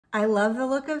I love the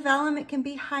look of vellum. It can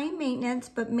be high maintenance,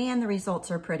 but man, the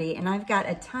results are pretty. And I've got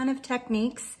a ton of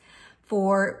techniques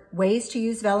for ways to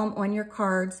use vellum on your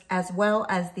cards, as well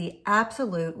as the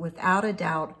absolute, without a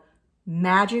doubt,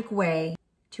 magic way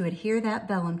to adhere that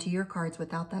vellum to your cards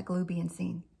without that glue being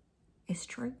seen. It's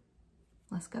true.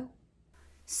 Let's go.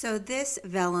 So this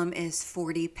vellum is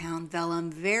 40-pound vellum,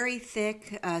 very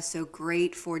thick, so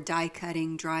great for die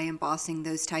cutting, dry embossing,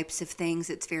 those types of things.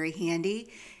 It's very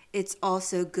handy. It's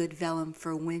also good vellum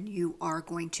for when you are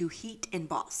going to heat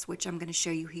emboss, which I'm going to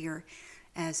show you here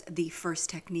as the first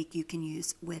technique you can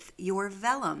use with your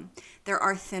vellum. There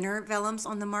are thinner vellums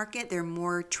on the market. They're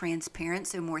more transparent,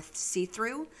 so more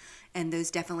see-through, and those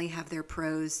definitely have their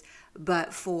pros.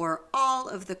 But for all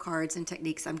of the cards and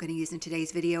techniques I'm going to use in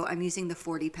today's video, I'm using the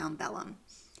 40-pound vellum.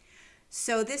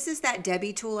 So this is that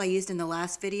Debby tool I used in the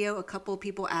last video. A couple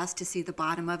people asked to see the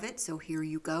bottom of it, so here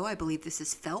you go. I believe this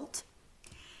is felt.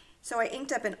 So I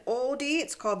inked up an oldie.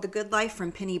 It's called The Good Life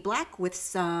from Penny Black with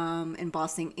some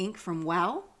embossing ink from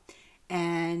Wahoo.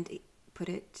 And put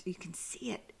it, you can see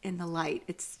it in the light.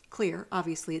 It's clear,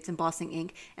 obviously, it's embossing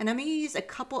ink. And I'm going to use a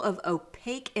couple of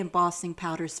opaque embossing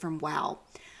powders from Wahoo.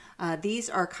 These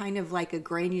are kind of like a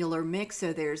granular mix,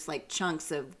 so there's like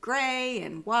chunks of gray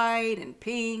and white and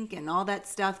pink and all that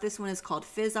stuff. This one is called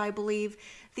Fizz, I believe.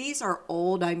 These are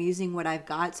old. I'm using what I've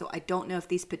got, so I don't know if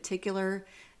these particular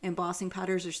embossing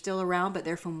powders are still around, but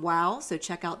they're from Wahoo, so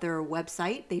check out their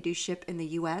website. They do ship in the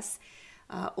US,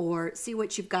 or see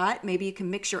what you've got. Maybe you can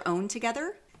mix your own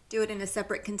together. Do it in a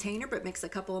separate container, but mix a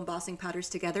couple embossing powders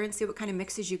together and see what kind of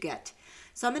mixes you get.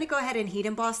 So I'm going to go ahead and heat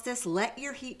emboss this. Let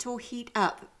your heat tool heat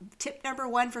up. Tip number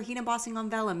one for heat embossing on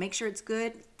vellum, make sure it's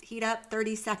good. Heat up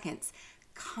 30 seconds.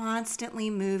 Constantly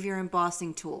move your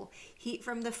embossing tool. Heat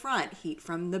from the front, heat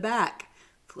from the back.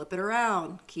 Flip it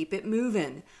around, keep it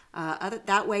moving.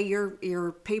 That way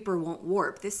your paper won't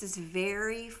warp. This is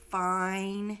very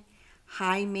fine,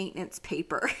 high maintenance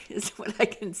paper is what I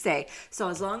can say. So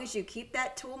as long as you keep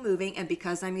that tool moving, and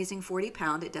because I'm using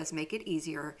 40-pound, it does make it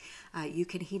easier, you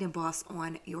can heat emboss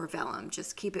on your vellum.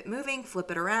 Just keep it moving,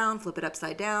 flip it around, flip it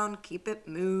upside down, keep it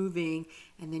moving,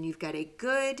 and then you've got a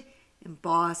good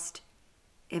embossed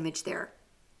image there.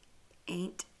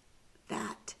 Ain't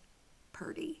that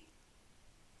pretty?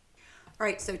 All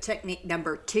right, so technique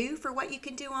number two for what you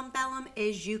can do on vellum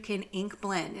is you can ink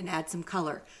blend and add some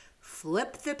color.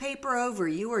 Flip the paper over.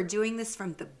 You are doing this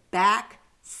from the back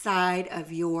side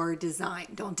of your design.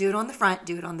 Don't do it on the front,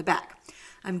 do it on the back.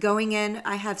 I'm going in,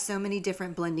 I have so many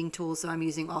different blending tools, so I'm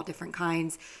using all different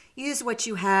kinds. Use what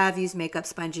you have, use makeup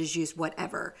sponges, use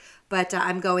whatever. But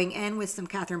I'm going in with some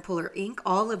Catherine Puller ink.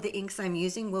 All of the inks I'm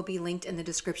using will be linked in the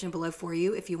description below for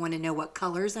you if you want to know what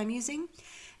colors I'm using.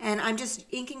 And I'm just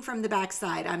inking from the back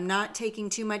side. I'm not taking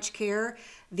too much care.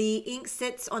 The ink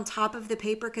sits on top of the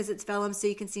paper because it's vellum, so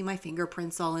you can see my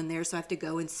fingerprints all in there, so I have to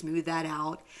go and smooth that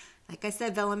out. Like I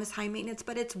said, vellum is high maintenance,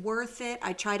 but it's worth it.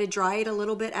 I try to dry it a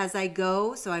little bit as I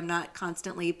go, so I'm not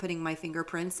constantly putting my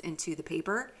fingerprints into the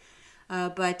paper.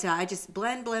 But I just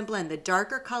blend, blend, blend. The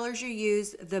darker colors you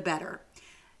use, the better.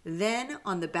 Then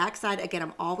on the back side, again,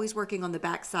 I'm always working on the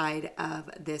back side of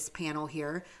this panel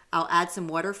here. I'll add some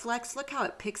water flecks. Look how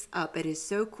it picks up. It is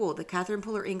so cool. The Catherine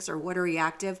Puller inks are water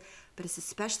reactive, but it's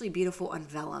especially beautiful on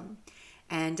vellum.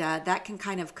 And that can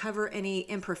kind of cover any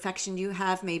imperfection you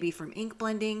have, maybe from ink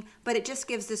blending, but it just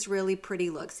gives this really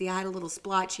pretty look. See, I had a little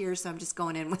splotch here, so I'm just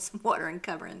going in with some water and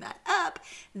covering that up.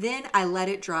 Then I let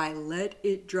it dry. Let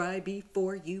it dry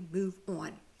before you move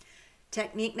on.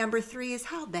 Technique number three is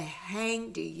how the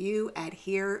hang do you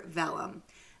adhere vellum?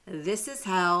 This is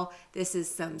how. This is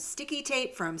some sticky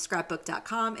tape from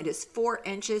scrapbook.com. It is 4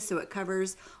 inches, so it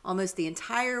covers almost the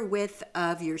entire width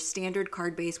of your standard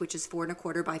card base, which is 4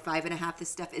 1/4 by 5 1/2. This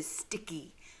stuff is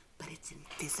sticky, but it's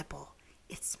invisible.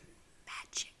 It's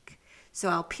magic. So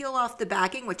I'll peel off the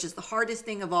backing, which is the hardest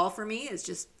thing of all for me, is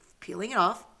just peeling it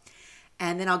off.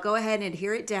 And then I'll go ahead and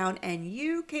adhere it down, and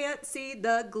you can't see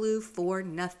the glue for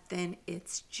nothing.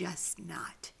 It's just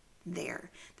not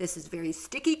there. This is very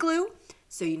sticky glue,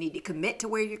 so you need to commit to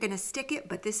where you're going to stick it,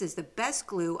 but this is the best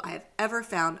glue I have ever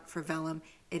found for vellum.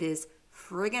 It is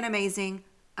friggin' amazing.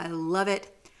 I love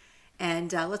it.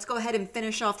 And let's go ahead and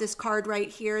finish off this card right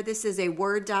here. This is a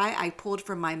word die I pulled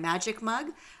from my magic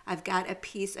mug. I've got a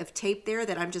piece of tape there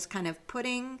that I'm just kind of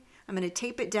putting. I'm going to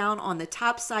tape it down on the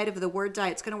top side of the word die.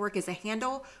 It's going to work as a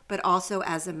handle, but also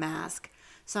as a mask.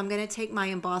 So I'm going to take my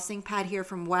embossing pad here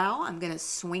from Wahoo. I'm going to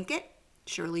swink it.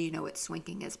 Surely you know what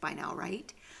swinking is by now,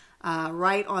 right?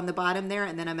 Right on the bottom there,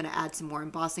 and then I'm going to add some more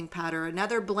embossing powder.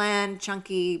 Another blend,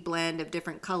 chunky blend of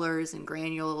different colors and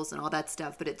granules and all that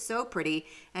stuff, but it's so pretty.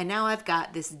 And now I've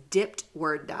got this dipped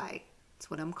word die. That's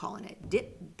what I'm calling it.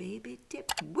 Dip, baby,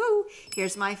 dip. Woo!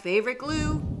 Here's my favorite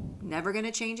glue. Never going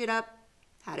to change it up.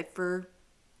 Had it for,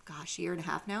 gosh, a year and a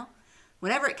half now.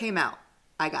 Whenever it came out,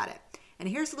 I got it. And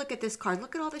here's a look at this card.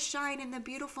 Look at all the shine and the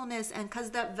beautifulness. And because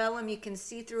that vellum, you can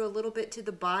see through a little bit to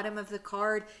the bottom of the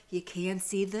card. You can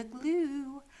see the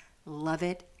glue. Love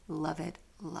it, love it,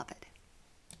 love it.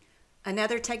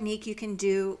 Another technique you can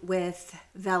do with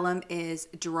vellum is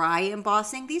dry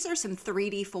embossing. These are some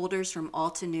 3D folders from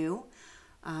Altenew.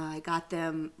 I got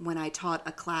them when I taught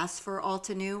a class for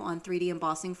Altenew on 3D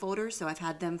embossing folders. So I've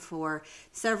had them for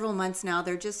several months now.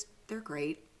 They're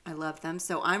great. I love them.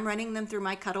 So I'm running them through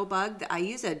my Cuttlebug. I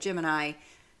use a Gemini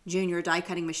Junior die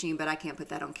cutting machine, but I can't put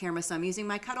that on camera. So I'm using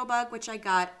my Cuttlebug, which I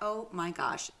got, oh my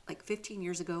gosh, like 15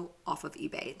 years ago off of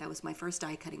eBay. That was my first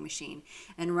die cutting machine.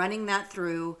 And running that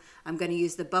through, I'm going to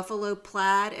use the Buffalo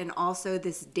Plaid and also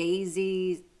this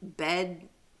Daisy bed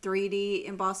 3D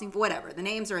embossing, whatever. The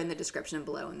names are in the description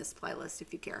below in this playlist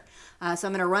if you care. So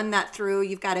I'm going to run that through.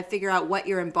 You've got to figure out what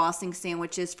your embossing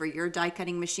sandwich is for your die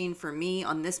cutting machine. For me,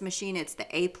 on this machine, it's the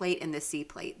A plate and the C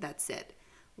plate. That's it,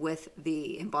 with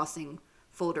the embossing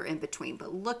folder in between.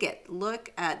 But look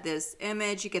at this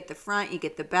image. You get the front, you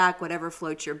get the back, whatever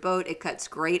floats your boat. It cuts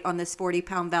great on this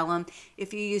 40-pound vellum.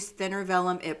 If you use thinner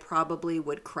vellum, it probably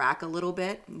would crack a little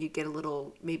bit. You get a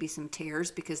little, maybe some tears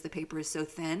because the paper is so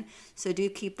thin. So do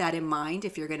keep that in mind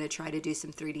if you're going to try to do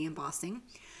some 3D embossing.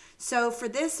 So for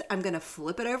this, I'm going to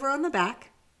flip it over on the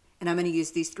back, and I'm going to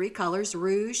use these 3 colors,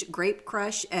 Rouge, Grape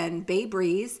Crush, and Bay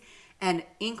Breeze, and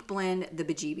ink blend the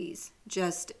bejeebies.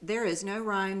 Just, there is no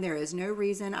rhyme, there is no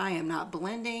reason. I am not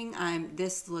blending.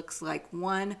 This looks like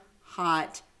one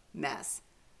hot mess.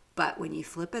 But when you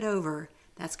flip it over,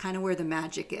 that's kind of where the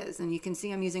magic is. And you can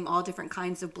see I'm using all different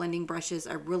kinds of blending brushes.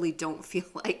 I really don't feel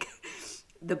like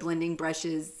the blending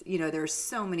brushes, you know, there's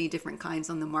so many different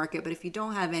kinds on the market. But if you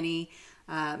don't have any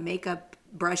makeup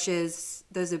brushes,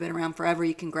 those have been around forever,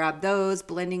 you can grab those,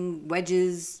 blending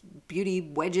wedges, beauty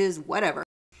wedges, whatever.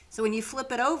 So when you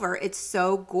flip it over, it's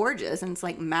so gorgeous and it's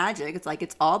like magic. It's like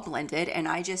it's all blended, and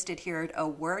I just adhered a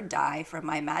word die from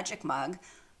my magic mug,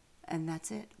 and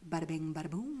that's it. Bada bing, bada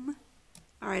boom.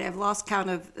 All right, I've lost count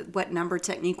of what number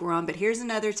technique we're on, but here's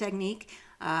another technique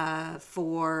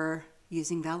for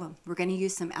using vellum. We're going to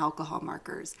use some alcohol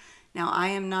markers. Now, I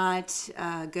am not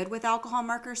good with alcohol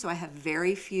markers, so I have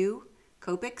very few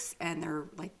Copics, and they're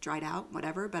like dried out,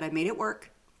 whatever, but I made it work.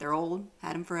 They're old,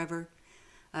 had them forever.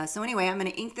 So anyway, I'm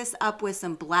going to ink this up with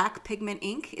some black pigment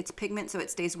ink. It's pigment, so it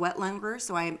stays wet longer,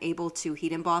 so I am able to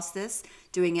heat emboss this,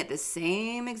 doing it the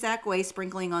same exact way,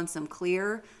 sprinkling on some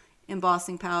clear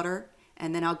embossing powder,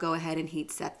 and then I'll go ahead and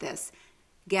heat set this.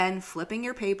 Again, flipping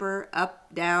your paper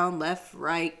up, down, left,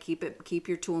 right, keep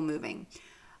your tool moving.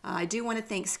 I do want to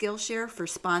thank Skillshare for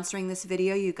sponsoring this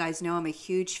video. You guys know I'm a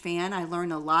huge fan. I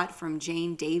learned a lot from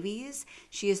Jane Davies.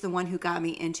 She is the one who got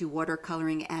me into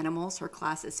watercoloring animals. Her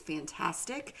class is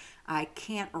fantastic. I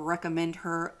can't recommend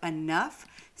her enough.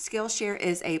 Skillshare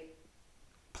is a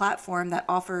platform that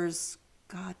offers,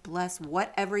 God bless,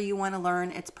 whatever you want to learn.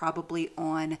 It's probably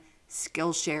on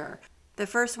Skillshare. The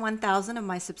first 1,000 of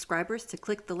my subscribers to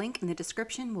click the link in the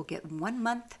description will get 1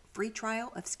 month free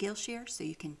trial of Skillshare, so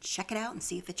you can check it out and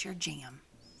see if it's your jam.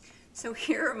 So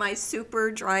here are my super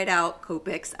dried out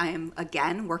Copics. I am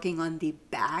again working on the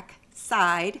back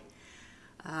side.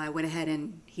 I went ahead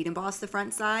and heat embossed the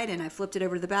front side, and I flipped it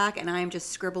over to the back, and I am just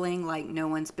scribbling like no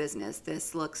one's business.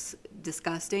 This looks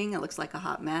disgusting. It looks like a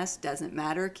hot mess. Doesn't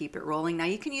matter. Keep it rolling. Now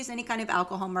you can use any kind of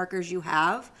alcohol markers you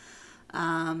have.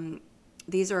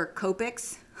 These are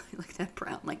Copics. Look at that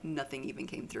brown, like nothing even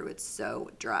came through. It's so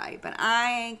dry, but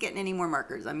I ain't getting any more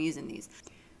markers. I'm using these.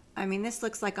 I mean, this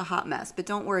looks like a hot mess, but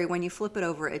don't worry. When you flip it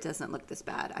over, it doesn't look this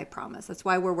bad. I promise. That's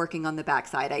why we're working on the back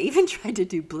side. I even tried to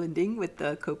do blending with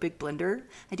the Copic blender.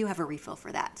 I do have a refill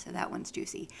for that, so that one's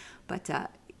juicy. But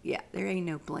yeah, there ain't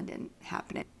no blending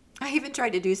happening. I even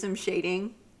tried to do some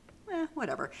shading.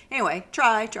 Whatever. Anyway,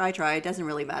 try. It doesn't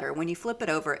really matter. When you flip it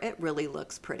over, it really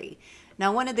looks pretty.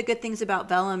 Now, one of the good things about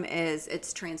vellum is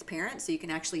it's transparent, so you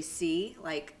can actually see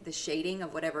like the shading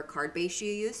of whatever card base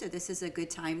you use. So this is a good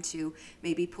time to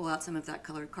maybe pull out some of that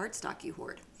colored cardstock you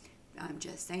hoard. I'm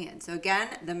just saying. So again,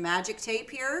 the magic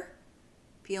tape here,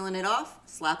 peeling it off,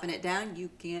 slapping it down. You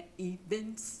can't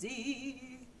even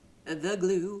see the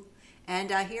glue. And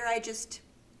here I just,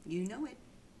 you know it,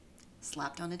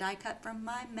 slapped on a die cut from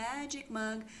my magic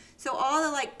mug. So all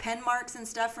the like pen marks and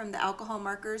stuff from the alcohol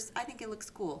markers, I think it looks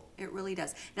cool. It really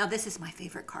does. Now this is my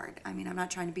favorite card. I mean, I'm not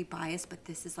trying to be biased, but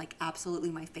this is like absolutely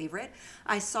my favorite.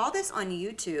 I saw this on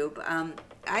YouTube.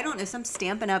 I don't know, some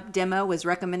Stampin' Up! Demo was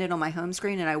recommended on my home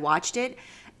screen, and I watched it.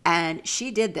 And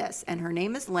she did this, and her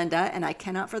name is Linda, and I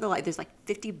cannot for the life, there's like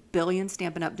 50 billion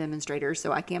Stampin' Up! Demonstrators,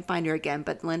 so I can't find her again.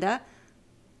 But Linda,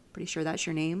 pretty sure that's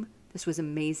your name. This was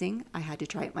amazing. I had to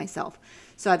try it myself.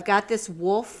 So I've got this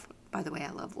wolf. By the way,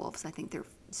 I love wolves. I think they're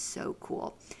so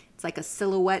cool. It's like a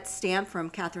silhouette stamp from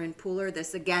Catherine Pooler.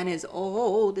 This again is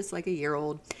old. It's like a year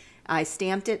old. I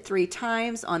stamped it 3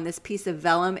 times on this piece of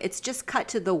vellum. It's just cut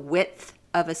to the width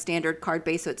of a standard card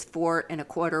base, so it's 4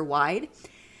 1/4 wide.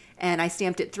 And I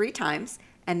stamped it 3 times.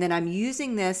 And then I'm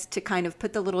using this to kind of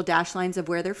put the little dash lines of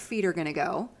where their feet are going to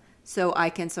go. So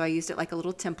I used it like a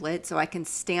little template. So I can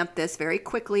stamp this very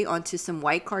quickly onto some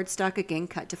white cardstock, again,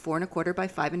 cut to 4 1/4 by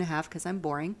 5 1/2 because I'm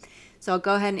boring. So I'll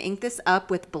go ahead and ink this up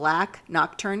with black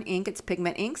Nocturne ink. It's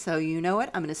pigment ink, so you know it.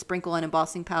 I'm going to sprinkle an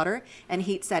embossing powder and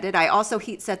heat set it. I also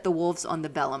heat set the wolves on the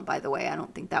vellum, by the way. I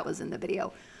don't think that was in the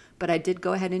video, but I did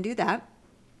go ahead and do that.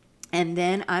 And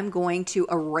then I'm going to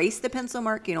erase the pencil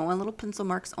mark. You don't want little pencil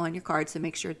marks on your card, so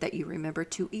make sure that you remember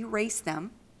to erase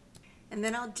them. And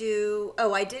then I'll do,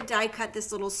 I did die cut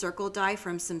this little circle die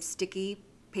from some sticky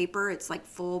paper. It's like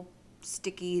full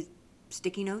sticky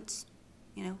notes.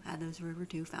 You know, had those forever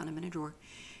too, found them in a drawer.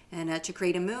 And to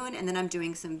create a moon, and then I'm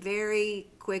doing some very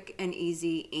quick and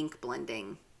easy ink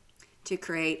blending to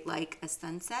create like a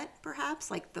sunset,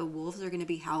 perhaps, like the wolves are going to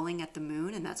be howling at the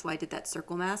moon, and that's why I did that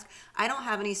circle mask. I don't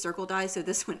have any circle dies, so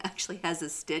this one actually has a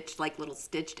stitched, like little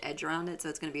stitched edge around it, so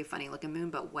it's going to be a funny looking moon,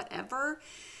 but whatever.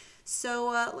 So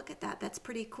look at that. That's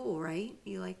pretty cool, right?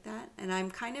 You like that? And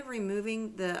I'm kind of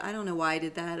removing the, I don't know why I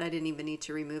did that. I didn't even need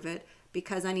to remove it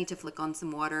because I need to flick on some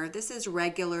water. This is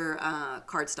regular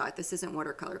cardstock. This isn't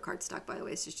watercolor cardstock, by the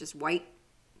way. It's just white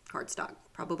cardstock,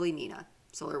 probably Nina,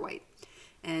 Solar White.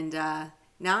 And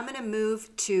now I'm going to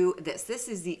move to this. This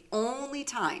is the only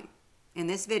time in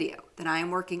this video that I am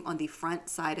working on the front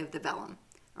side of the vellum.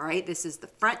 All right, this is the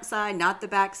front side, not the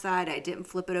back side. I didn't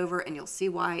flip it over, and you'll see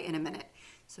why in a minute.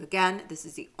 So again, this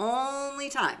is the only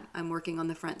time I'm working on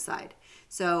the front side.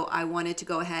 So I wanted to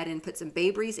go ahead and put some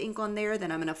Babe Breeze ink on there.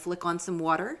 Then I'm going to flick on some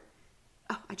water.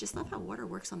 Oh, I just love how water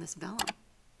works on this vellum.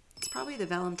 It's probably the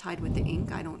vellum tied with the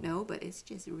ink. I don't know, but it's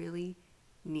just really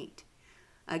neat.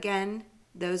 Again,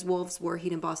 those wolves were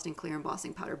heat embossed and clear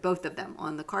embossing powder, both of them,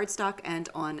 on the cardstock and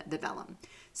on the vellum.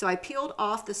 So I peeled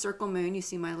off the circle moon. You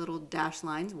see my little dash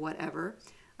lines, whatever.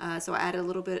 So I added a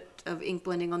little bit of ink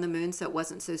blending on the moon so it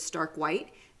wasn't so stark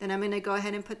white. Then I'm going to go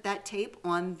ahead and put that tape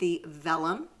on the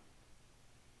vellum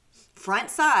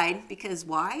front side, because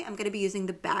why? I'm going to be using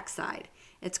the back side.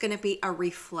 It's going to be a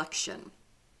reflection.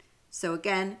 So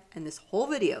again, in this whole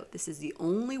video, this is the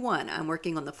only one I'm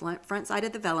working on the front side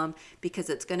of the vellum because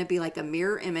it's going to be like a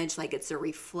mirror image, like it's a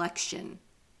reflection.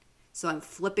 So I'm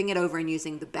flipping it over and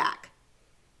using the back.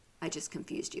 I just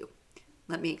confused you.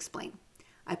 Let me explain.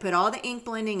 I put all the ink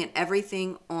blending and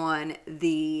everything on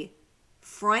the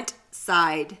front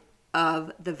side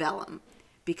of the vellum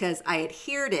because I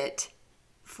adhered it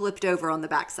flipped over on the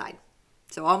back side.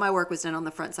 So all my work was done on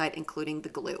the front side, including the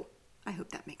glue. I hope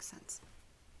that makes sense.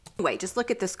 Anyway, just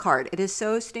look at this card. It is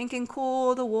so stinking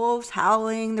cool. The wolves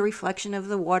howling, the reflection of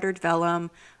the watered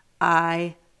vellum.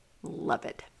 I love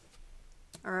it.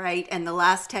 All right, and the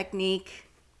last technique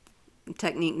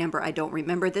number I don't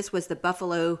remember. This was the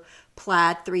Buffalo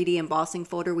Plaid 3D embossing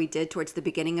folder we did towards the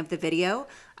beginning of the video.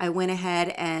 I went ahead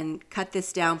and cut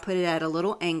this down, put it at a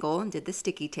little angle, and did the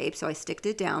sticky tape, so I sticked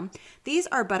it down. These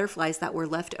are butterflies that were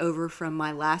left over from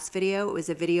my last video. It was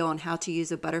a video on how to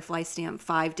use a butterfly stamp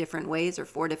 5 different ways or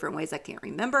 4 different ways. I can't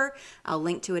remember. I'll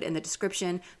link to it in the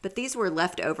description, but these were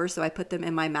left over, so I put them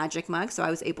in my magic mug, so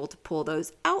I was able to pull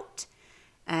those out.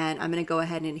 And I'm going to go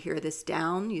ahead and adhere this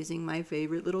down using my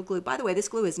favorite little glue. By the way, this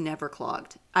glue is never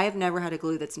clogged. I have never had a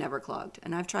glue that's never clogged.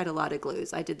 And I've tried a lot of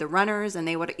glues. I did the runners and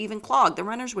they would even clog. The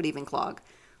runners would even clog.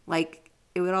 Like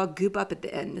it would all goop up at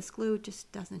the end. This glue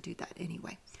just doesn't do that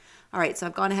anyway. All right, so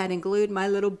I've gone ahead and glued my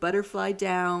little butterfly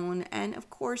down. And of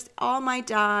course, all my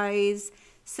dies,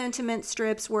 sentiment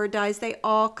strips, word dies, they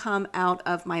all come out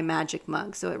of my magic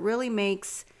mug. So it really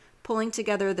makes pulling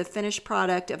together the finished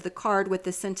product of the card with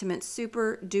the sentiment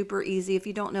super duper easy. If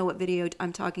you don't know what video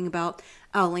I'm talking about,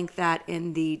 I'll link that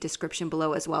in the description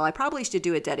below as well. I probably should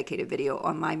do a dedicated video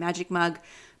on my magic mug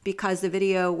because the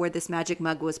video where this magic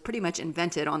mug was pretty much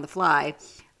invented on the fly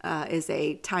is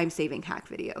a time-saving hack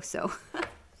video. So,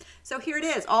 so here it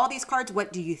is. All these cards,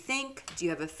 what do you think? Do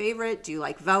you have a favorite? Do you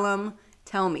like vellum?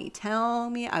 Tell me.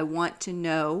 I want to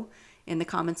know in the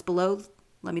comments below.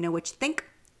 Let me know what you think.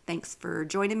 Thanks for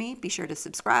joining me. Be sure to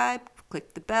subscribe,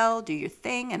 click the bell, do your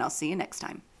thing, and I'll see you next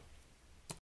time.